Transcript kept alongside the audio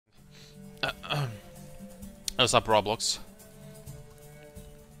What's up, Roblox?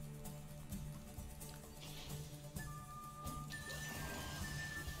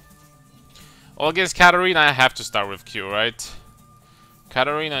 Well, against Katarina, I have to start with Q, right?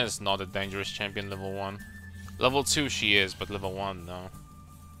 Katarina is not a dangerous champion level 1. Level 2 she is, but level 1, no.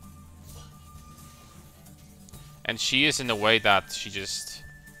 And she is in a way that she just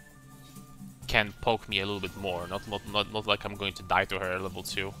can poke me a little bit more. Not like I'm going to die to her at level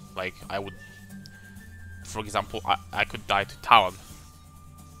 2. Like, I would... For example, I could die to Talon.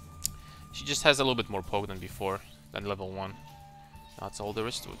 She just has a little bit more poke than before, than level 1. That's all there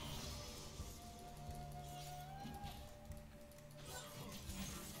is to it.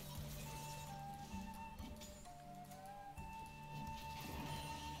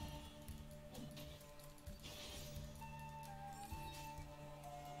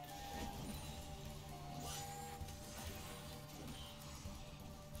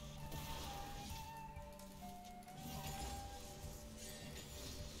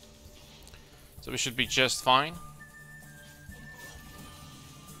 So we should be just fine.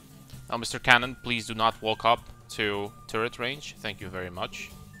 Now, Mr. Cannon, please do not walk up to turret range. Thank you very much.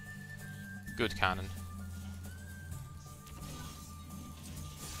 Good cannon.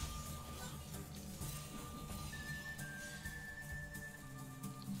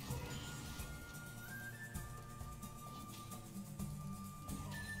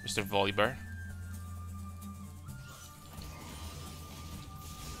 Mr. Volibear.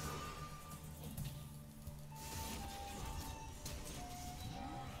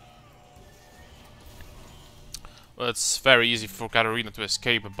 Well, it's very easy for Katarina to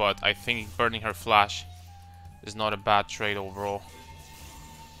escape, but I think burning her flash is not a bad trade overall.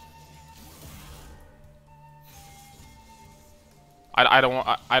 I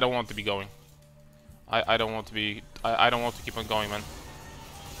don't want to be going. I don't want to be I don't want to keep on going, man.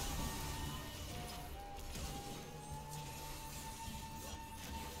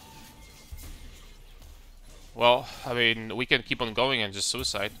 Well, I mean, we can keep on going and just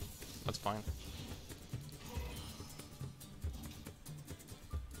suicide. That's fine.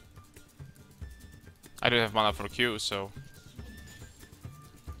 I don't have mana for Q, so...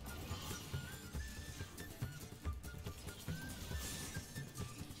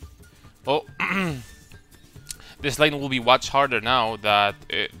 Well, this lane will be much harder now than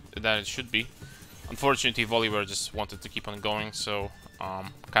it should be. Unfortunately, Volibear just wanted to keep on going, so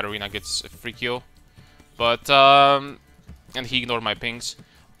Katarina gets a free kill. But, and he ignored my pings.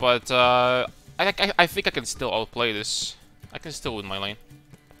 But, I think I can still outplay this. I can still win my lane.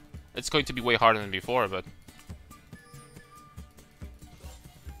 It's going to be way harder than before, but...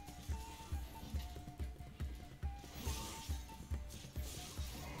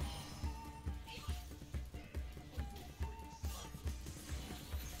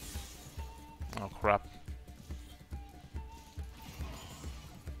 Oh, crap.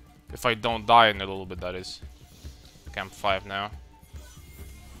 If I don't die in a little bit, that is. Camp 5 now.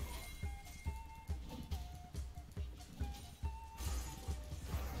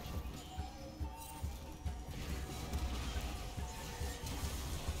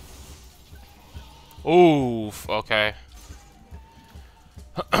 Oof, okay.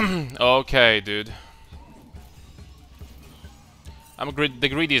 Okay, dude. I'm the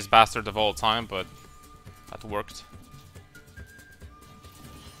greediest bastard of all time, but that worked.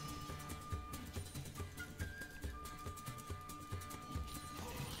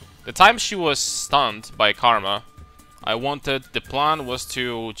 The time she was stunned by Karma, the plan was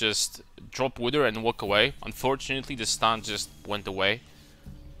to just drop Wither and walk away. Unfortunately, the stun just went away.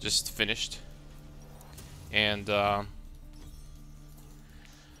 Just finished. And, and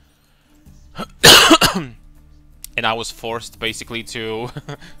I was forced basically to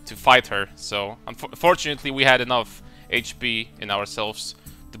to fight her. So unfortunately, we had enough HP in ourselves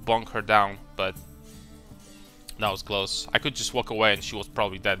to bonk her down, but that was close. I could just walk away, and she was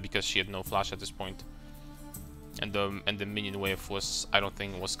probably dead because she had no flash at this point. And the minion wave was, I don't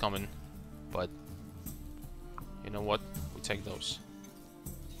think, was coming, but you know what? We take those.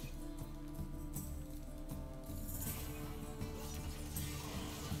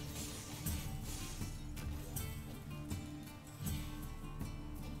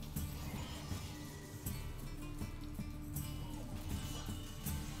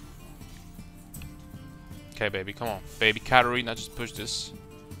 Okay, baby, come on. Baby Katarina, just push this.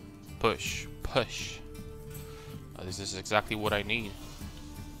 Push. Push. This is exactly what I need.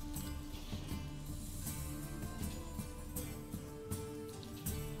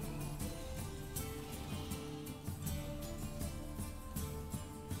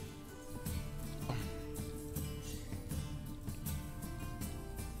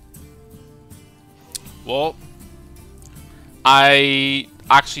 Well, I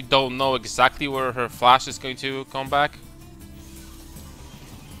actually don't know exactly where her flash is going to come back.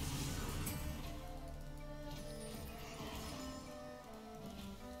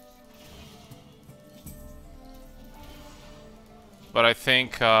 But I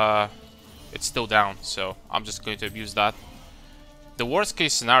think it's still down, so I'm just going to abuse that. The worst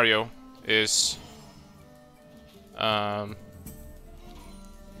case scenario is I'm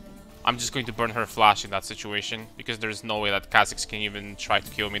just going to burn her flash in that situation, because there's no way that Kha'Zix can even try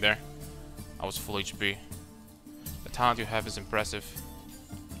to kill me there. I was full HP. The talent you have is impressive.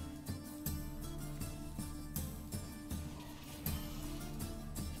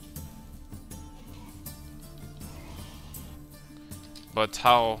 But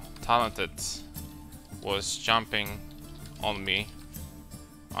how talented was jumping on me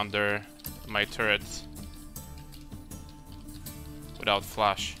under my turret without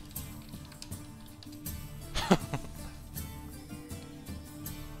flash.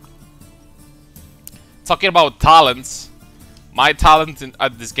 Talking about talents, my talent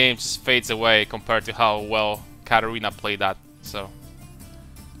at this game just fades away compared to how well Katarina played that. So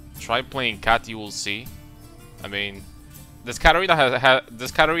try playing Kat, you will see. I mean, does Katarina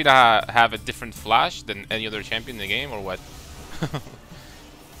have a different flash than any other champion in the game, or what?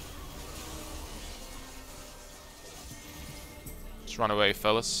 Just run away,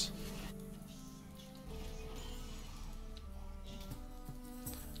 fellas.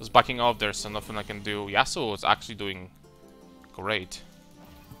 I was backing off there, so nothing I can do. Yasuo is actually doing great.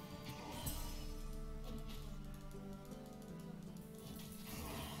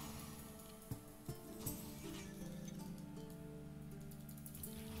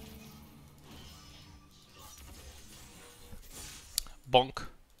 Bonk.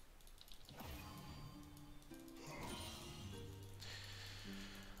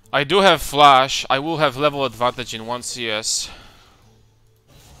 I do have flash. I will have level advantage in 1 CS.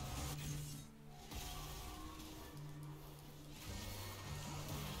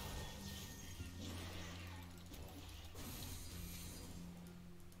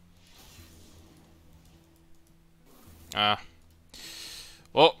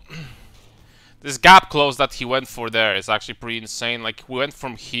 Well, this gap close that he went for there is actually pretty insane. Like, we went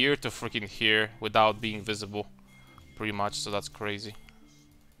from here to freaking here without being visible, pretty much, so that's crazy.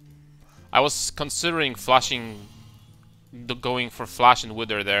 I was considering flashing, going for flash and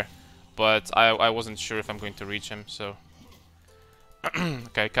wither there, but I wasn't sure if I'm going to reach him, so...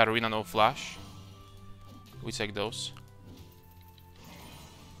 Okay, Katarina, no flash. We take those.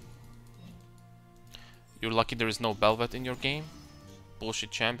 You're lucky there is no Belvet in your game.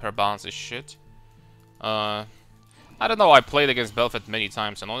 Bullshit champ, her balance is shit. I don't know, I played against Belvet many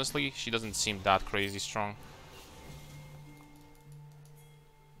times, and honestly, she doesn't seem that crazy strong.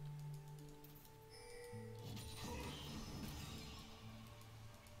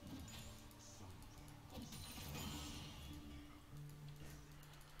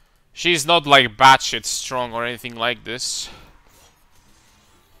 She's not like batshit strong or anything like this.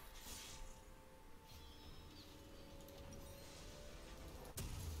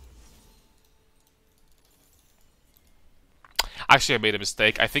 Actually, I made a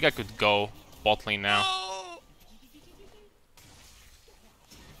mistake. I think I could go bot lane now.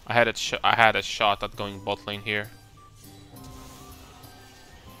 I had a shot at going bot lane here.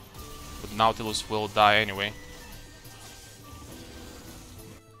 But Nautilus will die anyway.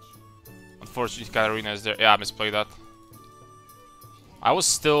 Unfortunately, Katarina is there. Yeah, I misplayed that. I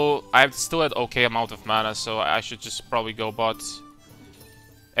still had okay amount of mana, so I should just probably go bot.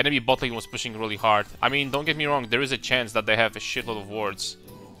 Enemy bot lane was pushing really hard. I mean, don't get me wrong, there is a chance that they have a shitload of wards.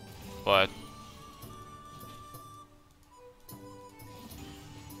 But...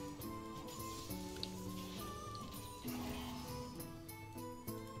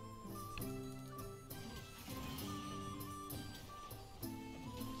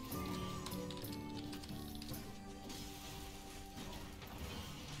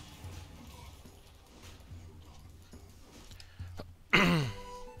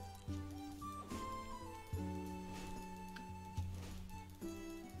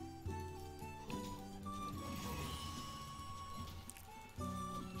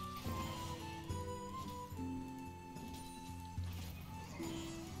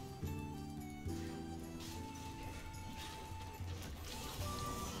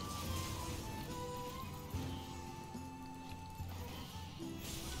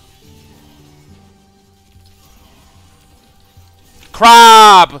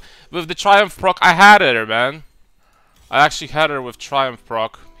 Crap! With the Triumph proc, I had her, man. I actually had her with Triumph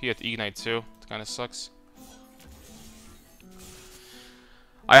proc. He had Ignite too. It kinda sucks.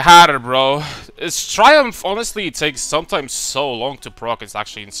 I had her, bro. Its Triumph, honestly, it takes sometimes so long to proc, it's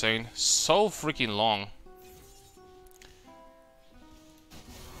actually insane. So freaking long.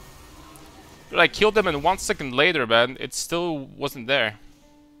 Dude, I killed them and 1 second later, man, it still wasn't there.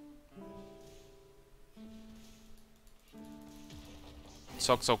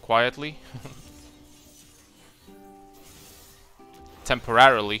 Talk so quietly.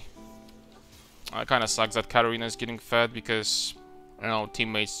 Temporarily. It kinda sucks that Katarina is getting fed because, you know,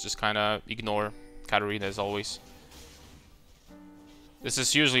 teammates just kinda ignore Katarina as always. This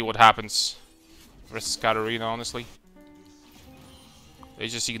is usually what happens versus Katarina, honestly. They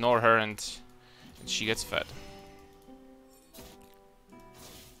just ignore her and she gets fed.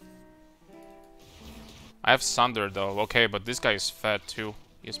 I have Sunder though, okay, but this guy is fed too.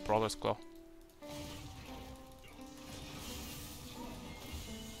 He has Brawler's Claw.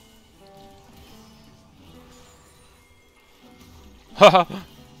 Haha!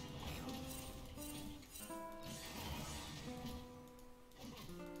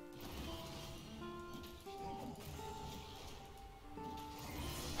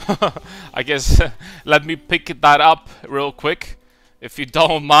 I guess let me pick that up real quick, if you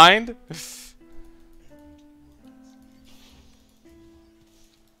don't mind.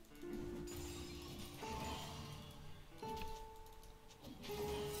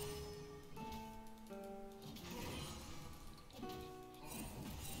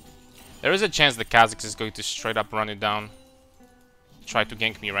 There is a chance the Kha'Zix is going to straight up run it down. Try to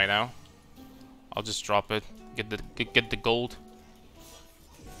gank me right now. I'll just drop it. Get the gold.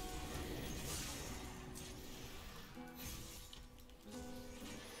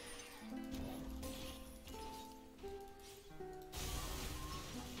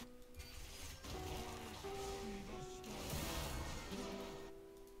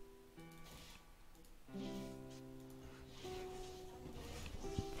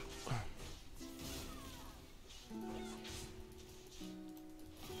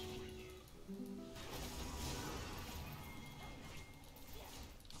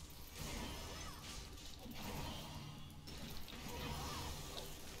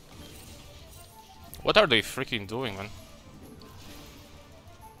 What are they freaking doing, man?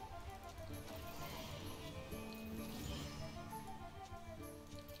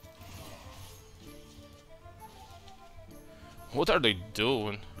 What are they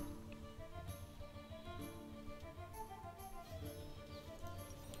doing?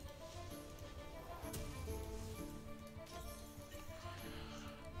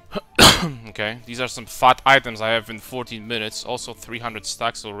 Okay, these are some fat items I have in 14 minutes. Also 300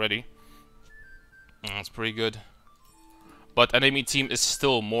 stacks already. That's pretty good. But enemy team is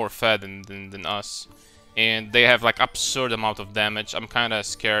still more fed than us. And they have like absurd amount of damage. I'm kinda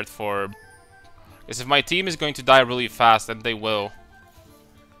scared for... Because if my team is going to die really fast, and they will,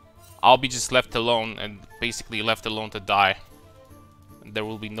 I'll be just left alone, and basically left alone to die. And there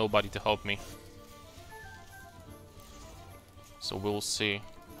will be nobody to help me. So we'll see.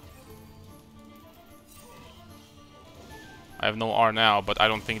 I have no R now, but I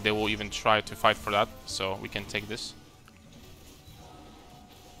don't think they will even try to fight for that, so we can take this.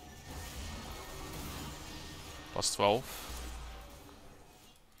 Plus 12.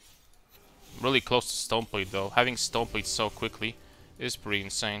 Really close to Stoneplate though. Having Stoneplate so quickly is pretty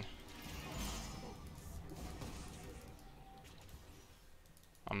insane.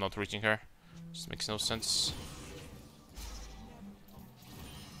 I'm not reaching her. Just makes no sense.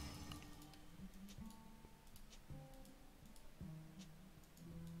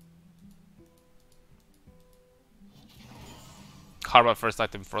 Karma first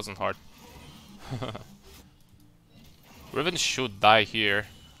item, Frozen Heart. Riven should die here.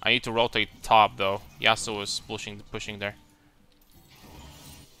 I need to rotate top though. Yasuo is pushing there.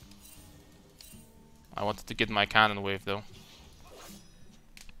 I wanted to get my cannon wave though.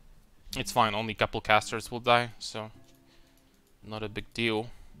 It's fine, only a couple casters will die, so not a big deal.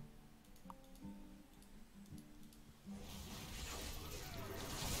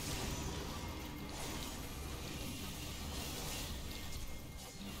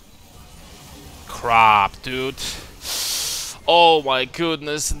 Crap, dude. Oh my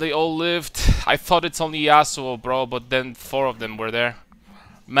goodness, they all lived. I thought it's only Yasuo, bro, but then 4 of them were there.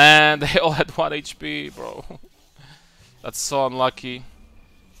 Man, they all had 1 HP, bro. That's so unlucky.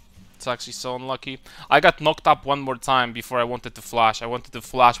 It's actually so unlucky. I got knocked up 1 more time before I wanted to flash. I wanted to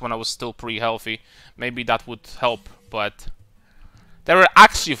flash when I was still pretty healthy. Maybe that would help, but... There were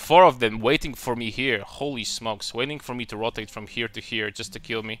actually 4 of them waiting for me here. Holy smokes, waiting for me to rotate from here to here just to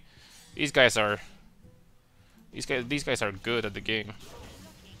kill me. These guys are good at the game.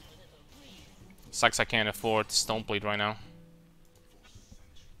 Sucks I can't afford Stoneplate right now.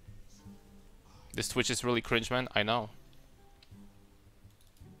 This Twitch is really cringe, man. I know.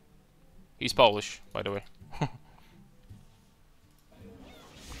 He's Polish, by the way.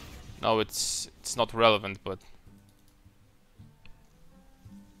 No, it's not relevant, but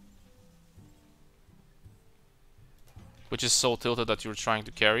which is so tilted that you're trying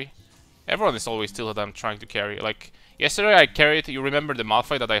to carry. Everyone is always tilted I'm trying to carry. Like yesterday I carried, you remember the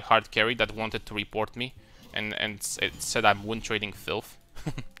Malphite that I hard carried that wanted to report me and it said I'm win trading filth.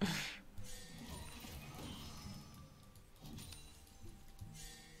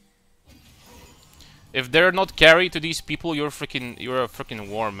 If they're not carry to these people, you're a freaking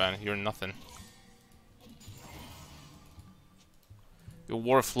worm, man. You're nothing. You're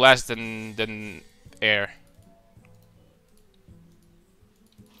worth less than air.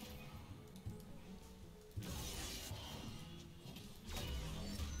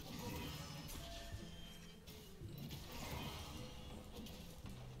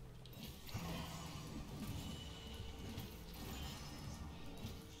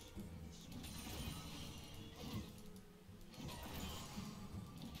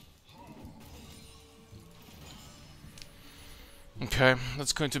 Okay,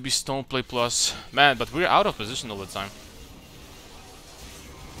 that's going to be Stoneplay plus. Man, but we're out of position all the time.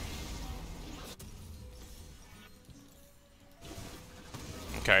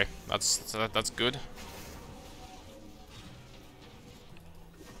 Okay, that's good.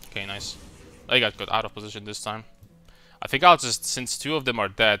 Okay, nice. I got out of position this time. I think I'll just, since two of them are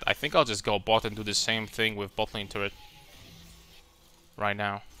dead, I think I'll just go bot and do the same thing with bot lane turret. Right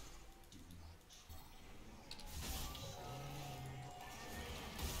now.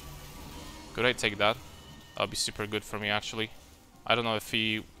 Could I take that? That'll be super good for me, actually. I don't know if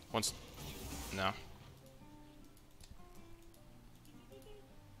he wants... No.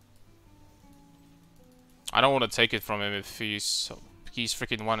 I don't want to take it from him if he's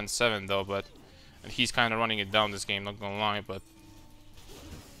freaking 1 and 7 though, but... And he's kind of running it down this game, not gonna lie, but...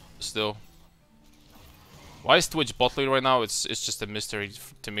 Still. Why is Twitch bot lane right now? It's just a mystery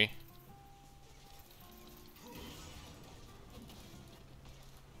to me.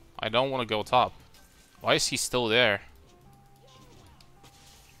 I don't want to go top. Why is he still there?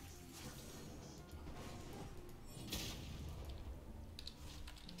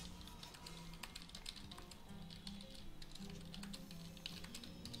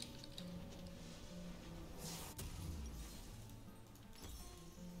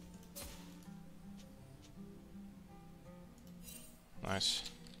 Nice.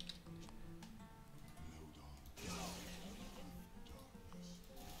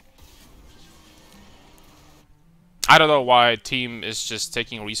 I don't know why team is just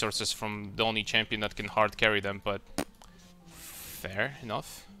taking resources from the only champion that can hard carry them, but fair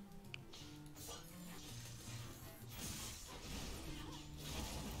enough.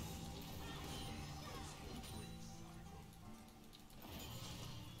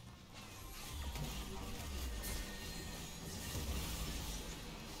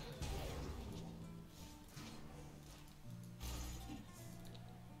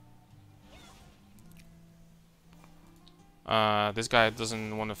 This guy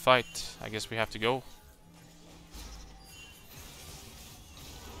doesn't want to fight. I guess we have to go.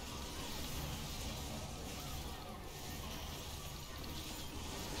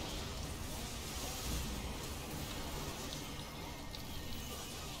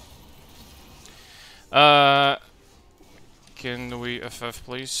 Can we FF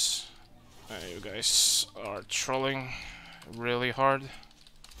please? You guys are trolling really hard.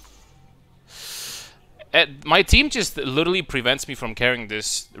 My team just literally prevents me from carrying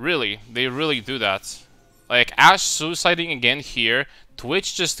this. Really, they really do that. Like, Ashe suiciding again here.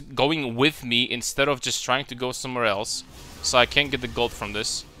 Twitch just going with me instead of just trying to go somewhere else. So I can't get the gold from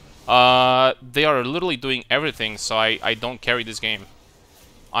this. They are literally doing everything, so I don't carry this game.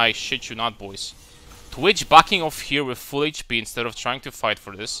 I shit you not, boys. Twitch backing off here with full HP instead of trying to fight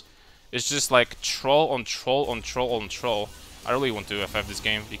for this. It's just like troll on troll on troll on troll. I really want to FF this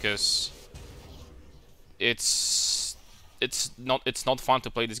game because... It's not fun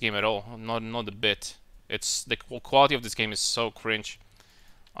to play this game at all. Not a bit. It's the quality of this game is so cringe.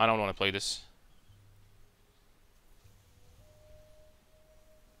 I don't want to play this.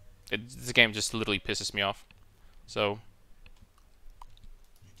 This game just literally pisses me off. So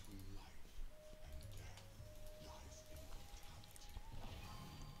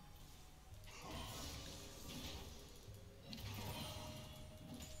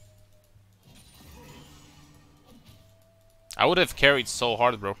I would have carried so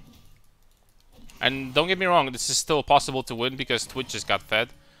hard, bro. And don't get me wrong, this is still possible to win because Twitch just got fed.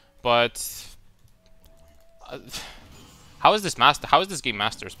 But how is this game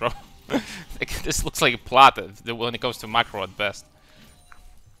Masters, bro? This looks like a plot when it comes to macro at best.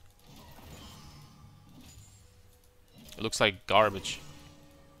 It looks like garbage.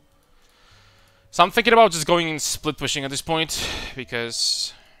 So I'm thinking about just going in split pushing at this point,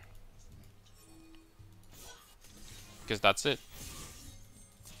 because that's it.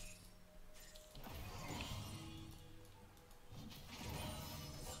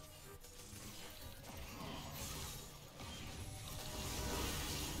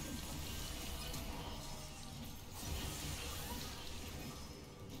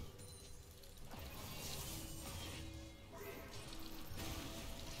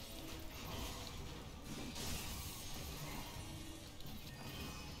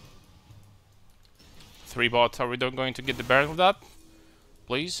 Three bot, are we not going to get the Baron with that?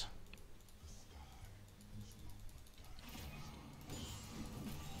 Please?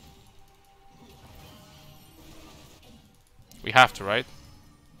 We have to, right?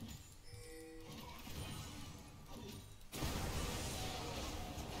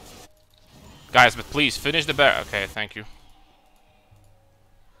 Guys, but please, finish the Baron. Okay, thank you.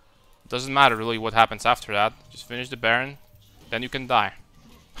 Doesn't matter really what happens after that. Just finish the Baron, then you can die.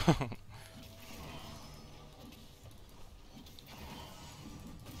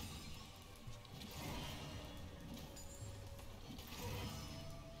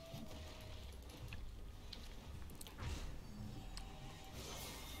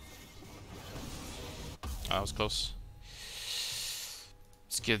 That was close.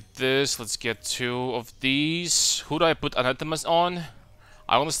 Let's get this. Let's get 2 of these. Who do I put Anathemas on?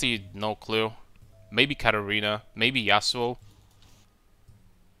 I honestly no clue. Maybe Katarina. Maybe Yasuo.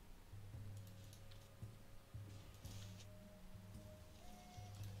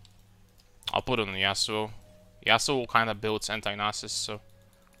 I'll put it on Yasuo. Yasuo kind of builds anti-Nasus, so...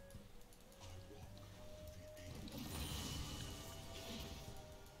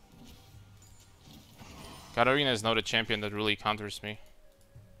 Katarina is not a champion that really counters me.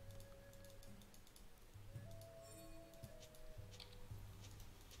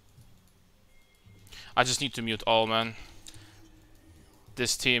 I just need to mute all, man.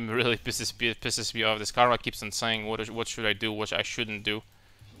 This team really pisses me off. This Karma keeps on saying what should I do, what I shouldn't do.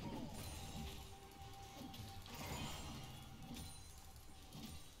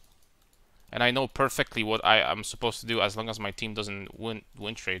 And I know perfectly what I am supposed to do as long as my team doesn't win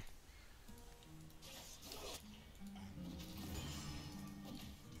trade.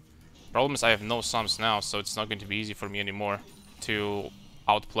 Problem is I have no sums now, so it's not going to be easy for me anymore to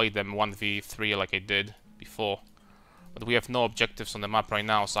outplay them 1v3 like I did before. But we have no objectives on the map right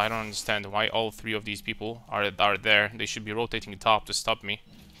now, so I don't understand why all 3 of these people are there. They should be rotating top to stop me.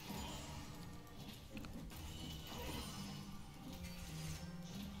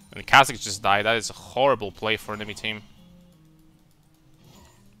 And Kha'Zix just died. That is a horrible play for an enemy team.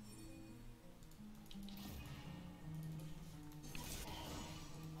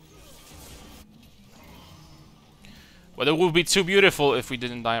 But it would be too beautiful if we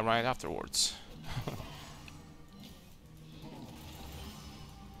didn't die right afterwards.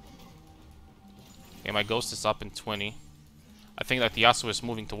 Okay, my ghost is up in 20. I think that the Yasuo is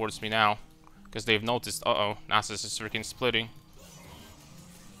moving towards me now, because they've noticed, uh-oh, Nasus is freaking splitting.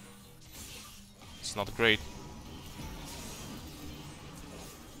 It's not great.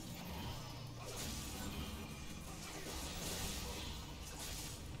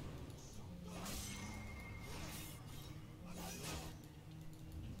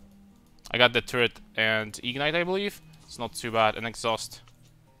 I got the turret and ignite, I believe. It's not too bad. And exhaust.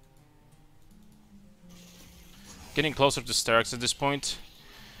 Getting closer to Sterix at this point.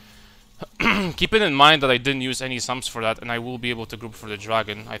 Keeping in mind that I didn't use any sums for that, and I will be able to group for the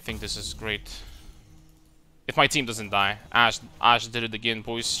dragon. I think this is great. If my team doesn't die. Ashe did it again,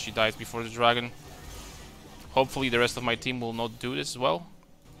 boys. She died before the dragon. Hopefully the rest of my team will not do this as well.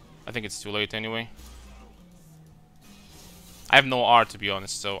 I think it's too late anyway. I have no R, to be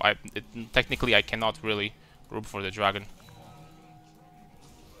honest, so technically I cannot really group for the dragon.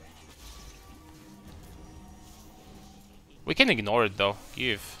 We can ignore it though.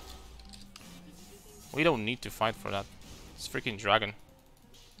 Give. We don't need to fight for that. It's freaking dragon.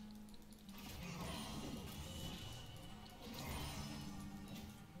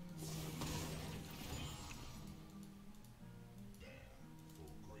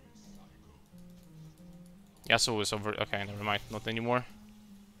 Yasuo is over. Okay, never mind. Not anymore.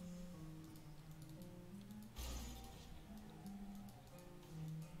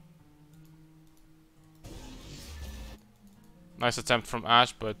 Nice attempt from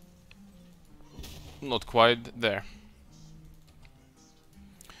Ashe, but not quite there.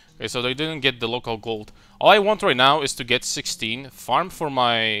 Okay, so they didn't get the local gold. All I want right now is to get 16, farm for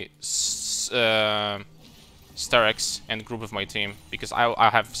my Sterex, and group with my team. Because I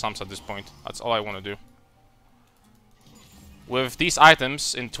have sums at this point. That's all I want to do. With these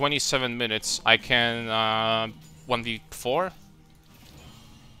items, in 27 minutes, I can 1v4.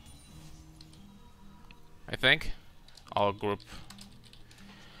 I think. I'll group.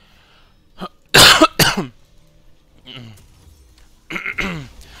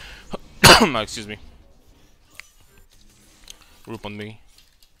 Excuse me. Group on me.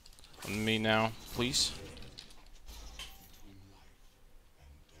 On me now, please.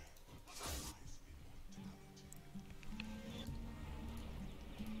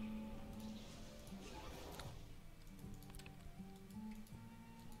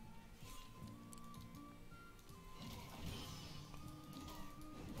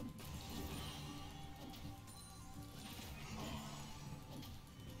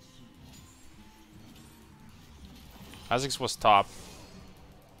 Kha'Zix was top.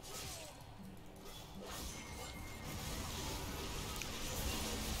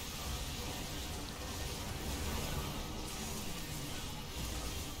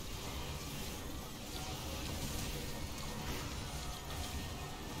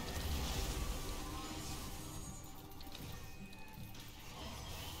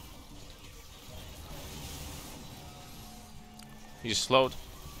 He's slowed.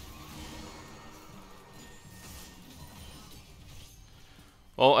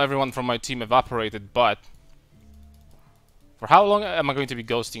 Well, everyone from my team evaporated, but for how long am I going to be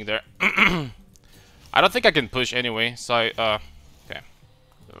ghosting there? I don't think I can push anyway, so okay,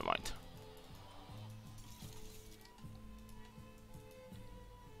 never mind.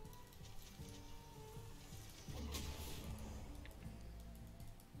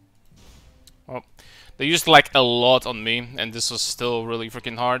 Well, they used like a lot on me, and this was still really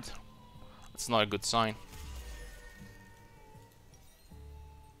freaking hard. That's not a good sign.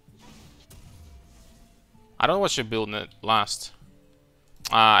 I don't know what should build it last.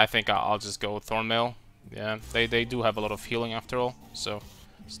 I think I'll just go Thornmail. Yeah, they do have a lot of healing after all, so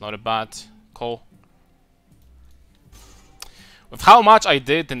it's not a bad call. With how much I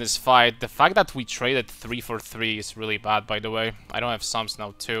did in this fight, the fact that we traded 3 for 3 is really bad, by the way. I don't have sums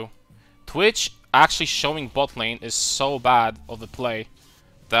now too. Twitch actually showing bot lane is so bad of the play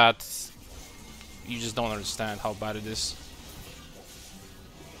that you just don't understand how bad it is.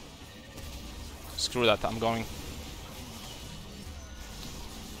 Screw that, I'm going.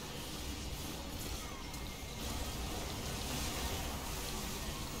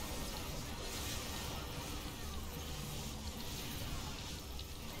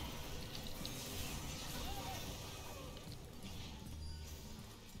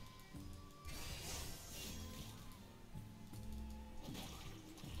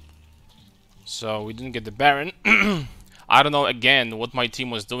 So we didn't get the Baron. I don't know again what my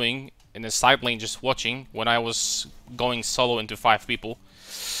team was doing in the side lane, just watching when I was going solo into 5 people.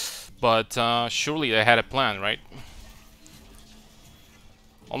 But surely they had a plan, right?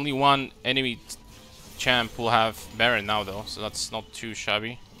 Only one enemy champ will have Baron now though, so that's not too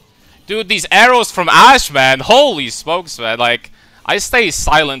shabby. Dude, these arrows from Ashe, man! Holy smokes, man! Like, I stay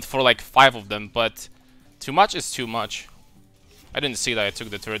silent for like 5 of them, but too much is too much. I didn't see that I took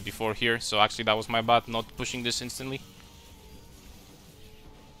the turret before here, so actually that was my bad, not pushing this instantly.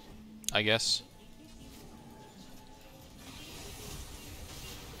 I guess.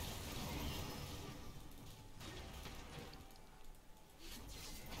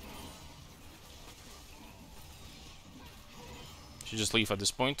 Should just leave at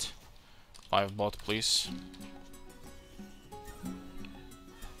this point. 5 bot, please.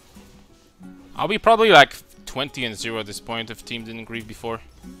 I'll be probably like 20 and 0 at this point if team didn't grieve before.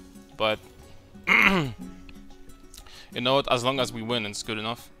 But you know what, as long as we win, it's good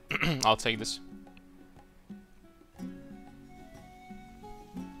enough. I'll take this.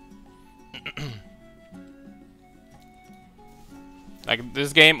 Like,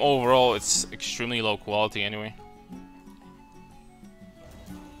 this game overall, it's extremely low quality anyway.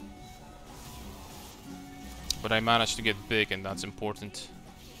 But I managed to get big, and that's important.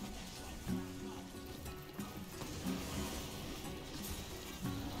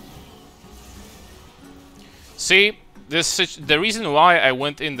 See, the reason why I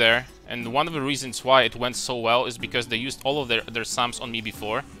went in there, and one of the reasons why it went so well, is because they used all of their Psalms on me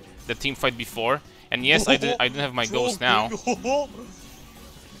before, the team fight before, and yes, I didn't have my ghost now.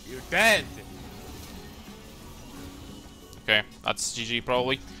 You're dead. Okay, that's GG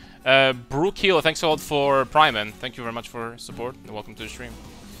probably. Brook Heal, thanks a lot for Prime, man. Thank you very much for support, and welcome to the stream.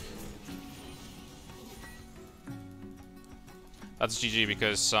 That's GG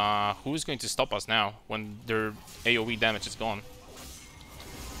because who's going to stop us now when their AoE damage is gone?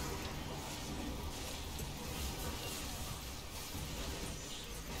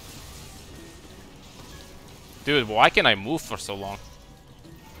 Dude, why can I move for so long?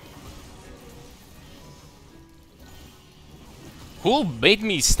 Who made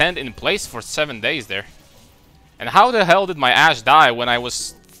me stand in place for 7 days there? And how the hell did my Ashe die when I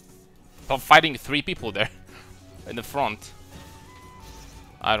was fighting 3 people there in the front?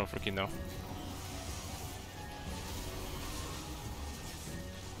 I don't freaking know.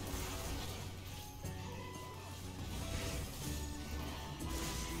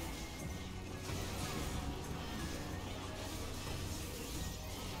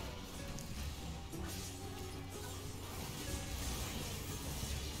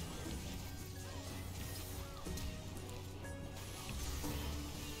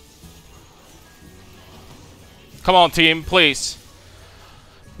 Come on, team, please.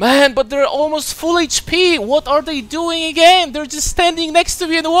 Man, but they're almost full HP. What are they doing again? They're just standing next to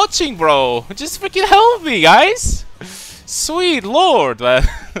me and watching, bro. Just freaking help me, guys. Sweet lord, man.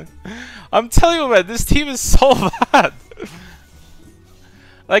 I'm telling you, man, this team is so bad.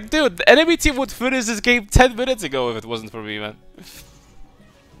 Like, dude, the enemy team would finish this game 10 minutes ago if it wasn't for me, man.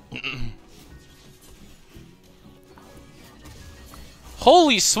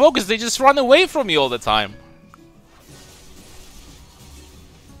 Holy smokes, they just run away from me all the time.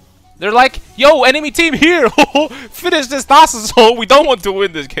 They're like, yo, enemy team here! Finish this Nasus, so we don't want to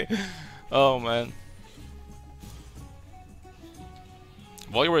win this game. Oh, man.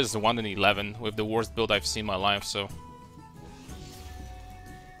 Volibear is 1 in 11 with the worst build I've seen in my life, so...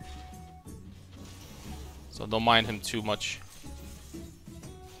 So don't mind him too much.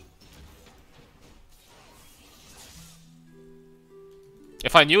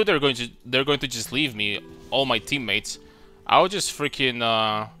 If I knew they're going to just leave me, all my teammates, I would just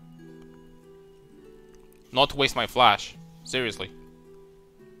freaking not waste my flash. Seriously.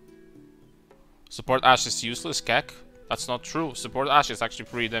 Support Ashe is useless, Kek? That's not true. Support Ashe is actually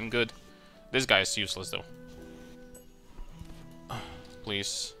pretty damn good. This guy is useless though.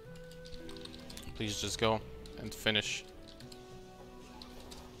 Please. Please just go and finish.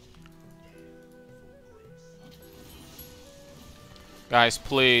 Guys,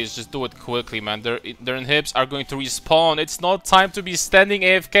 please, just do it quickly, man. Their inhibs are going to respawn. It's not time to be standing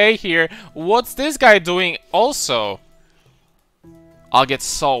AFK here. What's this guy doing also? I'll get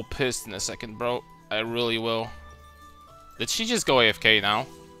so pissed in a second, bro. I really will. Did she just go AFK now?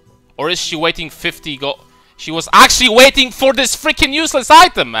 Or is she waiting 50 go... She was actually waiting for this freaking useless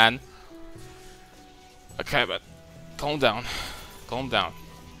item, man. Okay, but... Calm down. Calm down.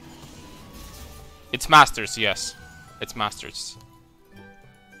 It's Masters, yes. It's Masters.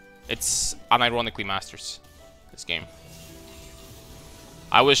 It's unironically Masters, this game.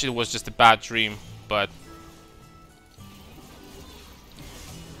 I wish it was just a bad dream, but...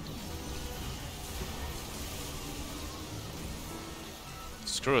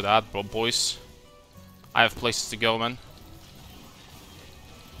 Screw that, bro, boys. I have places to go, man.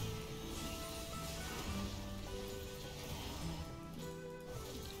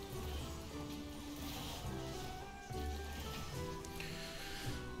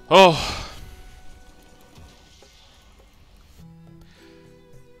 Oh,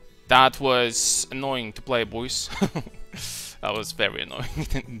 that was annoying to play, boys. That was very annoying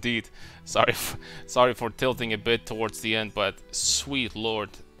indeed. Sorry for tilting a bit towards the end, but sweet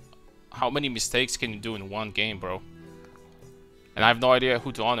lord, how many mistakes can you do in one game, bro? And I have no idea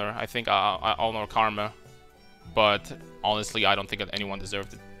who to honor. I think I honor Karma, but honestly, I don't think that anyone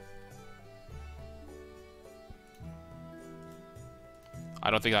deserved it. I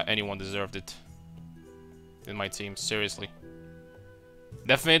don't think that anyone deserved it in my team, seriously.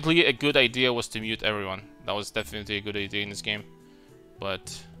 Definitely a good idea was to mute everyone. That was definitely a good idea in this game.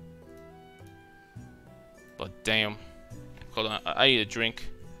 But damn. Hold on, I need a drink.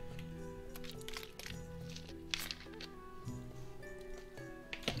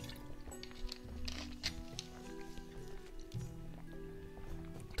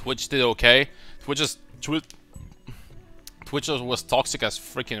 Twitch did okay. Twitch was toxic as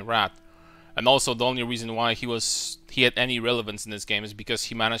freaking rat, and also the only reason why he had any relevance in this game is because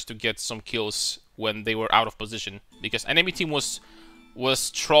he managed to get some kills when they were out of position. Because enemy team was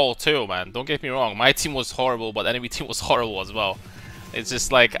troll too, man. Don't get me wrong, my team was horrible, but enemy team was horrible as well. It's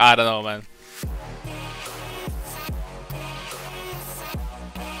just like, I don't know, man.